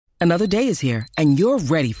Another day is here, and you're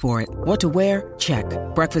ready for it. What to wear? Check.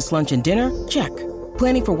 Breakfast, lunch, and dinner? Check.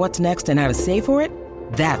 Planning for what's next and how to save for it?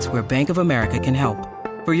 That's where Bank of America can help.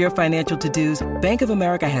 For your financial to-dos, Bank of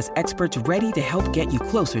America has experts ready to help get you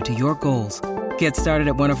closer to your goals. Get started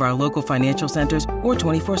at one of our local financial centers or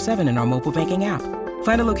 24/7 in our mobile banking app.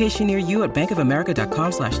 Find a location near you at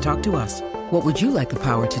bankofamerica.com/talktous. What would you like the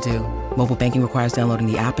power to do? Mobile banking requires downloading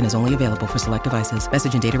the app and is only available for select devices.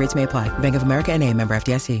 Message and data rates may apply. Bank of America N.A., member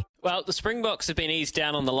FDIC. Well, the Springboks have been eased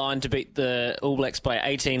down on the line to beat the All Blacks by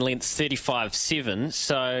 18 lengths, 35-7.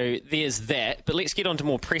 So there's that. But let's get on to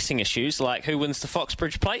more pressing issues, like who wins the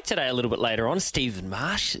Foxbridge Plate today a little bit later on. Stephen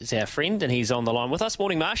Marsh is our friend, and he's on the line with us.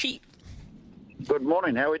 Morning, Marshy. Good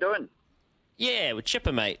morning. How are we doing? Yeah, we're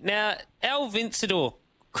chipper, mate. Now, Al Vencedor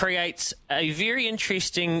creates a very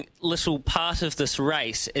interesting little part of this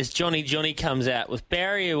race as Johnny comes out with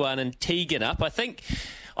Barrier 1 and Tegan up. I think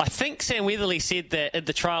Sam Weatherly said that at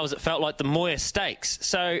the trials it felt like the Moya Stakes.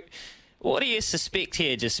 So what do you suspect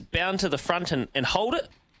here? Just bound to the front and hold it?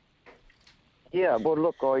 Yeah, well,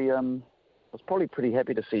 look, I was probably pretty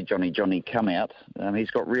happy to see Johnny come out.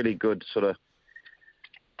 He's got really good sort of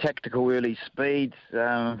tactical early speed.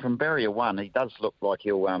 From Barrier 1, he does look like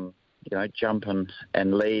he'll jump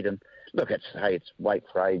and lead. And look, it's weight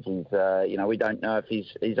for age. We don't know if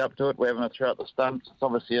he's up to it. We're having it throughout the stumps. It's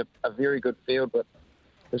obviously a very good field, but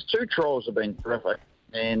his two trials have been terrific,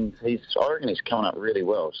 and I reckon he's coming up really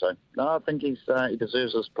well. So no, I think he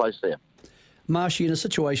deserves his place there. Marshy, in a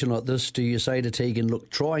situation like this, do you say to Tegan, look,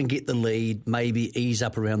 try and get the lead, maybe ease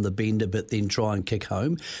up around the bend a bit, then try and kick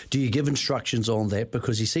home? Do you give instructions on that?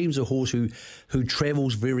 Because he seems a horse who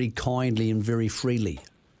travels very kindly and very freely.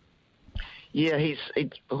 Yeah, he's a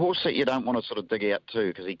horse that you don't want to sort of dig out too,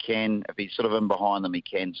 because he can, if he's sort of in behind them, he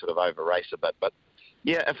can sort of over race a bit. But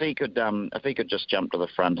yeah, if he could just jump to the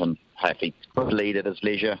front and if he could lead at his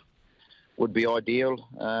leisure, would be ideal.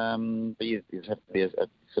 But there's have to be a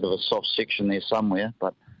sort of a soft section there somewhere.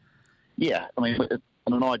 But yeah, I mean,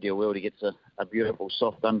 in an ideal world, he gets a beautiful,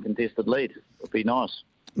 soft, uncontested lead. It would be nice.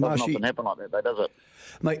 Doesn't often happen like that, though, does it?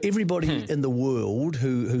 Mate, everybody in the world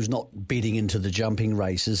who's not betting into the jumping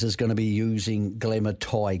races is going to be using Glamour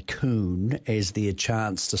Tycoon as their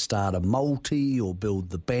chance to start a multi or build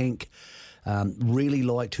the bank. Really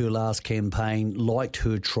liked her last campaign, liked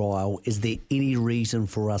her trial. Is there any reason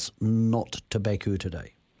for us not to back her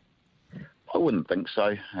today? I wouldn't think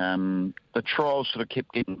so. The trial sort of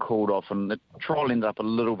kept getting called off, and the trial ended up a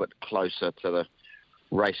little bit closer to the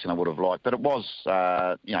race than I would have liked. But it was,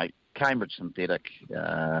 Cambridge synthetic.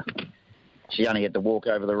 She only had to walk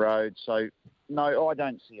over the road. So, no, I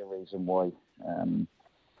don't see a reason why,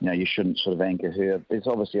 you shouldn't sort of anchor her. There's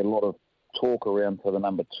obviously a lot of talk around for the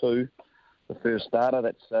number 2, the first starter.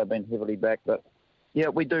 That's been heavily backed. But, yeah,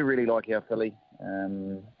 we do really like our filly.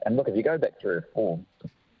 And look, if you go back through her form,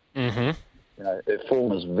 her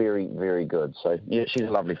form is very, very good. So, yeah, she's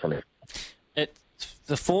a lovely filly.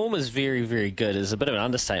 The form is very, very good is a bit of an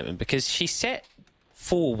understatement because she sat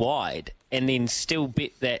 4 wide and then still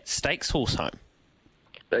bet that stakes horse home.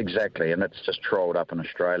 Exactly, and that's just trolled up in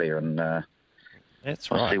Australia. And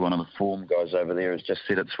that's right. I see one of the form guys over there has just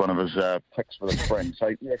said it's one of his picks for the spring.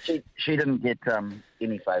 So, yeah, she didn't get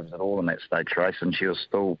any favours at all in that stakes race, and she was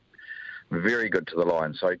still very good to the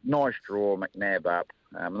line. So, nice draw, McNabb up.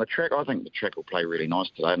 And the track, I think the track will play really nice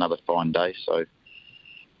today, another fine day. So,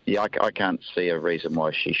 yeah, I can't see a reason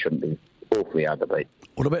why she shouldn't be awfully hard to beat.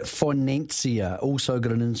 What about Financier? Also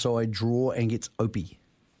got an inside draw and gets Opie.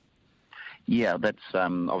 Yeah, that's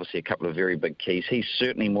obviously a couple of very big keys. He's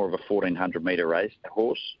certainly more of a 1,400-metre race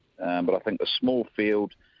horse, but I think the small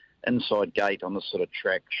field, inside gate on this sort of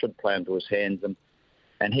track should play into his hands,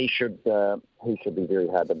 and he should be very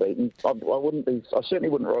hard to beat. And I certainly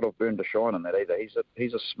wouldn't ride off Burn to Shine on that either.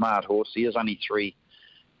 He's a smart horse. He is only 3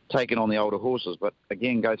 taking on the older horses, but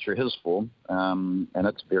again, go through his form, and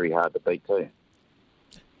it's very hard to beat too.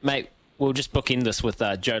 Mate, we'll just bookend this with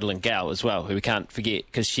Jodlyn Gow as well, who we can't forget,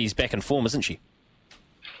 because she's back in form, isn't she?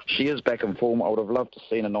 She is back in form. I would have loved to have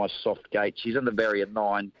seen a nice soft gate. She's in the barrier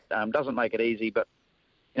 9. Doesn't make it easy, but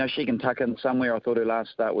she can tuck in somewhere. I thought her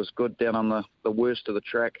last start was good down on the worst of the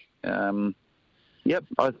track. Yep,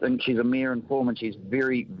 I think she's a mare in form, and she's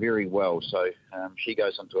very, very well. So she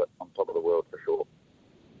goes into it on top of the world for sure.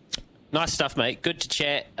 Nice stuff, mate. Good to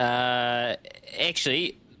chat.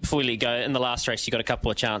 Actually, before we let go, in the last race, you got a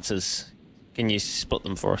couple of chances. Can you split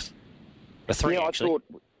them for us? Or 3, actually. I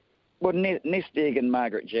thought, Nestegg and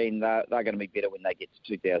Margaret Jean, they're going to be better when they get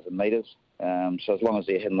to 2,000 metres. So as long as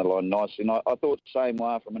they're hitting the line nicely. And I thought the same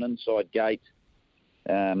way from an inside gate,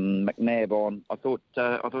 McNabb on. I thought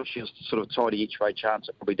she was sort of tidy each way chance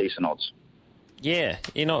at probably decent odds. Yeah,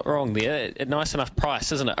 you're not wrong there. A nice enough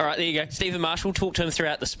price, isn't it? All right, there you go. Stephen Marsh, we'll talk to him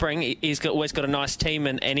throughout the spring. He's always got a nice team,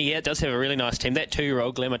 and he does have a really nice team. That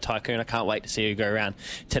 2-year-old Glamour Tycoon, I can't wait to see who go around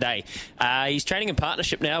today. He's training in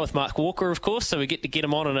partnership now with Mark Walker, of course, so we get to get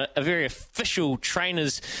him on a very official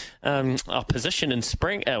trainer's position in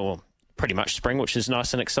spring. Well, pretty much spring, which is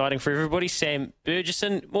nice and exciting for everybody. Sam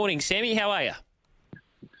Bergerson. Morning, Sammy. How are you?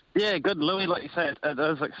 Yeah, good, Louis. Like you say, it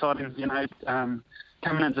is exciting,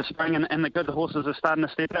 coming into spring, and the good horses are starting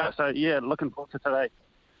to step out. So, yeah, looking forward to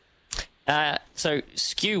today. So,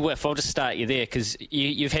 Skew Whiff, I'll just start you there because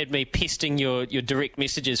you've had me pesting your direct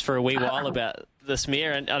messages for a wee while about this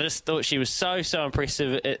mare, and I just thought she was so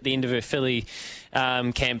impressive at the end of her filly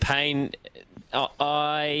campaign.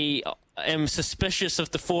 I am suspicious of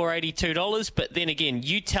the $482, but then again,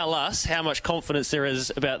 you tell us how much confidence there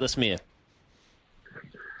is about this mare.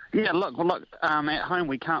 Yeah, look. At home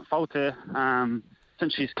we can't fault her.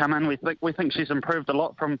 Since she's come in, we think she's improved a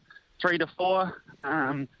lot from 3 to 4.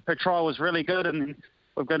 Her trial was really good, and then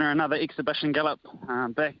we've given her another exhibition gallop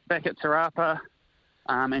back at Te Rapa,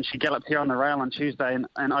 and she galloped here on the rail on Tuesday,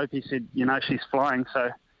 and Opie said, she's flying. So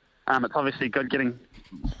it's obviously good getting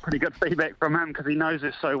pretty good feedback from him because he knows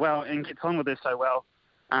her so well and gets on with her so well,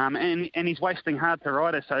 and he's wasting hard to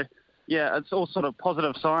ride her. So yeah, it's all sort of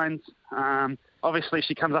positive signs. Obviously,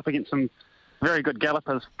 she comes up against some very good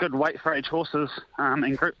gallopers, good weight for age horses,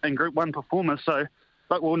 and Group 1 performers. So,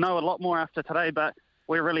 look, we'll know a lot more after today, but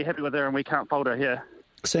we're really happy with her and we can't fault her here.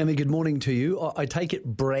 Sammy, good morning to you. I take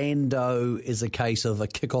it Brando is a case of a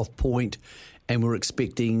kick-off point and we're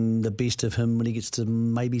expecting the best of him when he gets to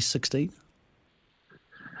maybe 16?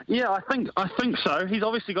 Yeah, I think so. He's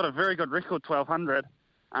obviously got a very good record, 1,200.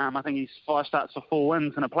 I think he's 5 starts for 4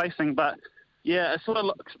 wins and a placing, but yeah, it sort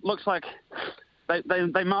of looks like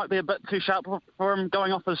they might be a bit too sharp for him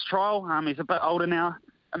going off his trial. He's a bit older now,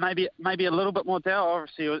 and maybe a little bit more doubt.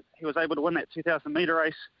 Obviously, he was able to win that 2,000 metre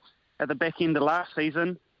race at the back end of last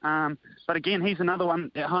season. But again, he's another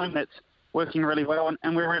one at home that's working really well,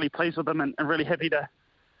 and we're really pleased with him and really happy to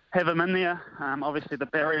have him in there. Obviously, the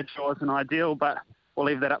barrier draw isn't ideal, but we'll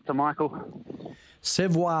leave that up to Michael.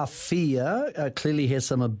 Savoir Faire clearly has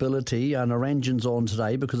some ability, and Naranjan's on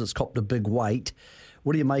today because it's copped a big weight.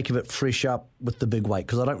 What do you make of it fresh up with the big weight?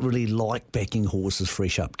 Because I don't really like backing horses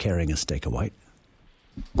fresh up carrying a stack of weight.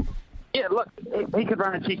 Yeah, look, he could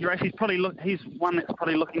run a cheeky race. He's one that's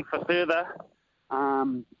probably looking for further,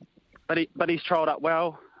 but he's trialled up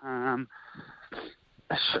well.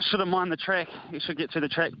 Shouldn't mind the track. He should get to the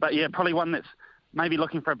track, but yeah, probably one that's maybe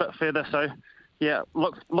looking for a bit further. So yeah,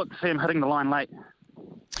 look to see him hitting the line late.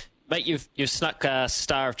 Mate, you've snuck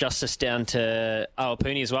Star of Justice down to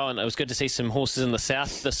Awapuni as well, and it was good to see some horses in the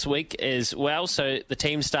south this week as well. So the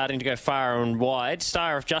team's starting to go far and wide.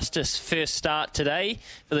 Star of Justice, first start today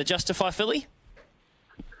for the Justify filly?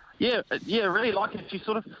 Yeah, really like it.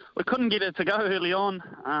 We couldn't get her to go early on.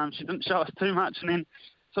 She didn't show us too much, and then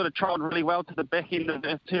sort of trialled really well to the back end of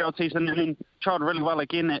the 2-year-old season, and then trialled really well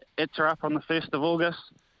again at Te Rapa on the 1st of August.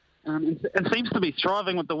 And seems to be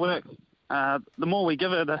thriving with the work. The more we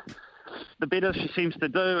give her, the better she seems to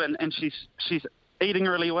do, and she's eating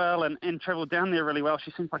really well and travelled down there really well.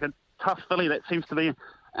 She seems like a tough filly that seems to be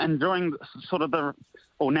enjoying sort of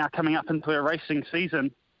now coming up into her racing season.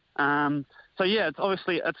 So yeah,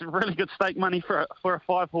 it's really good stake money for a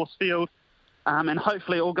 5-horse field, and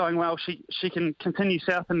hopefully all going well, she can continue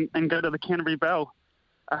south and go to the Canterbury Bell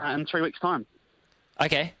in 3 weeks' time.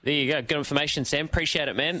 Okay, there you go. Good information, Sam. Appreciate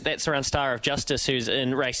it, man. That's around Star of Justice, who's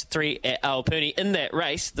in race 3 at Awapuni. In that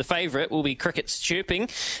race, the favourite will be Cricket's Chirping.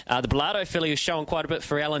 The Bellardo filly was showing quite a bit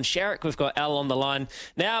for Allan Sharrock. We've got Al on the line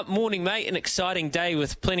now. Morning, mate. An exciting day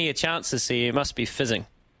with plenty of chances here. You must be fizzing.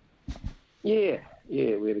 Yeah,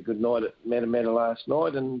 we had a good night at Matamata last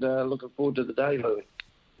night, and looking forward to the day, Louis.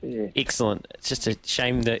 Yeah. Excellent. It's just a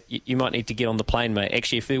shame that you might need to get on the plane, mate.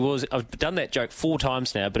 Actually, if there was, I've done that joke 4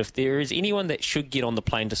 times now, but if there is anyone that should get on the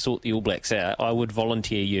plane to sort the All Blacks out, I would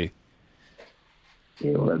volunteer you.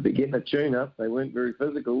 Yeah, well, they'd be getting a tune-up. They weren't very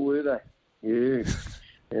physical, were they?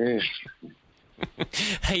 Yeah.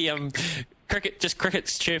 Hey,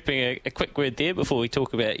 Cricket's Chirping, a quick word there before we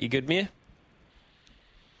talk about your good mare.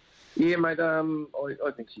 Yeah, mate, I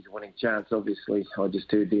think she's a winning chance, obviously. I just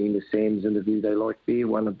heard the end of Sam's interview. They like Bear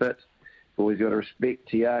one a bit. Always got to respect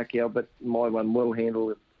Tiaki, but my one will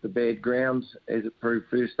handle the bad grounds, as it proved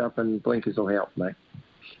first up, and blinkers will help, mate.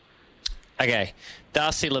 Okay,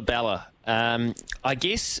 Darcy Labella. I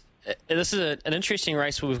guess this is an interesting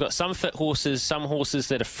race where we've got some fit horses, some horses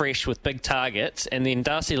that are fresh with big targets, and then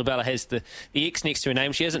Darcy Labella has the X next to her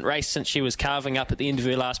name. She hasn't raced since she was carving up at the end of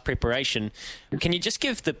her last preparation. Can you just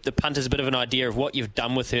give the punters a bit of an idea of what you've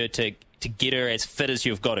done with her to to get her as fit as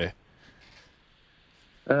you've got her?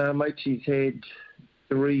 Mate, she's had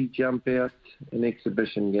 3 jump outs, an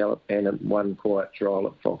exhibition gallop, and 1 quiet trial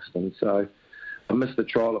at Foxton. So I missed the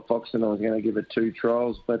trial at Foxton. I was going to give her 2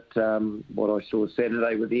 trials, but what I saw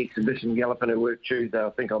Saturday with the exhibition gallop and her work Tuesday, I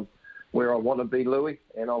think I'm where I want to be, Louis,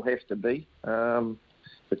 and I'll have to be.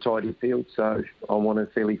 The tidy field, so I want her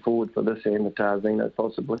fairly forward for this and the Tarzino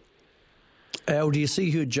possibly. Al, do you see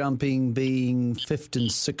her jumping being 5th and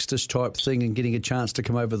 6th type thing and getting a chance to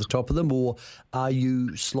come over the top of them, or are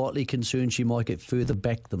you slightly concerned she might get further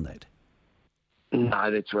back than that?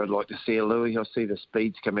 No, that's where I'd like to see her, Louis. I see the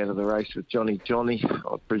speeds come out of the race with Johnny.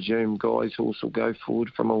 I presume Guy's horse will go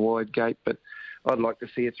forward from a wide gate, but I'd like to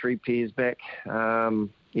see her 3 pairs back.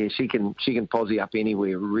 Yeah, she can posse up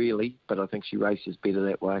anywhere, really, but I think she races better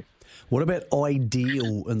that way. What about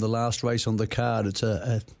Ideal in the last race on the card? It's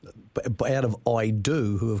out of I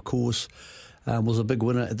Do, who, of course, was a big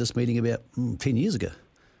winner at this meeting about 10 years ago.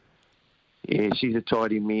 Yeah, she's a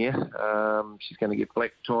tidy mare. She's going to get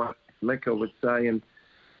black type, Mick, I would say, and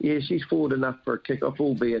yeah, she's forward enough for a kick-off,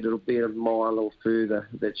 albeit it'll be a mile or further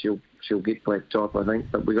that she'll get black type, I think,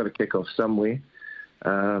 but we've got to kick off somewhere.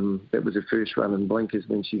 That was her first run in blinkers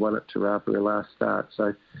when she won at Te Rapa her last start.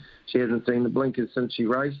 So she hasn't seen the blinkers since she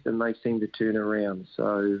raced, and they seem to turn around.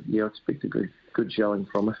 So, yeah, I expect a good showing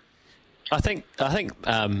from her. I think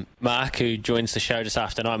Mark, who joins the show this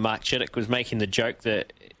afternoon, Mark Chittick, was making the joke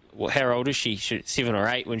that, well, how old is she? 7 or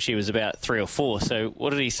 8 when she was about 3 or 4. So what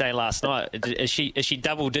did he say last night? Is she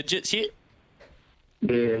double digits yet?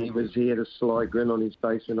 Yeah, he had a sly grin on his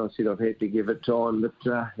face when I said I've had to give it time, but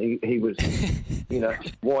he was,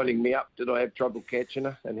 winding me up. Did I have trouble catching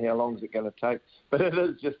her, and how long is it going to take? But it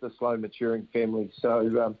is just a slow maturing family, so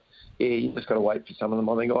yeah, you just got to wait for some of them.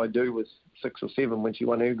 I think I Do was 6 or 7 when she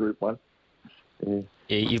won her Group 1.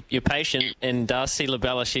 Yeah, you're patient, and Darcy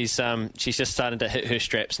Labella, she's just starting to hit her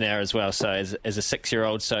straps now as well. So as a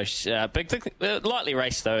 6-year-old, so big, lightly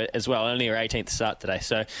raced though as well. Only her 18th start today,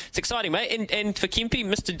 so it's exciting, mate. And for Kempy,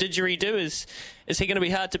 Mr. Didgeridoo, is he going to be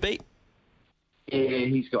hard to beat? Yeah,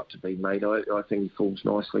 he's got to be, mate. I think he falls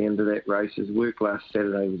nicely into that race. His work last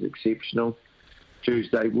Saturday was exceptional.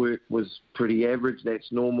 Tuesday work was pretty average.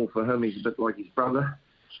 That's normal for him. He's a bit like his brother.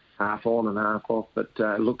 Half on and half off, but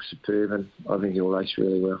looks superb, and I think he'll race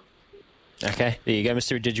really well. Okay, there you go,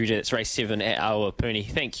 Mr. Didgeridoo. It's race 7 at Awapuni.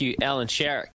 Thank you, Allan Sharrock.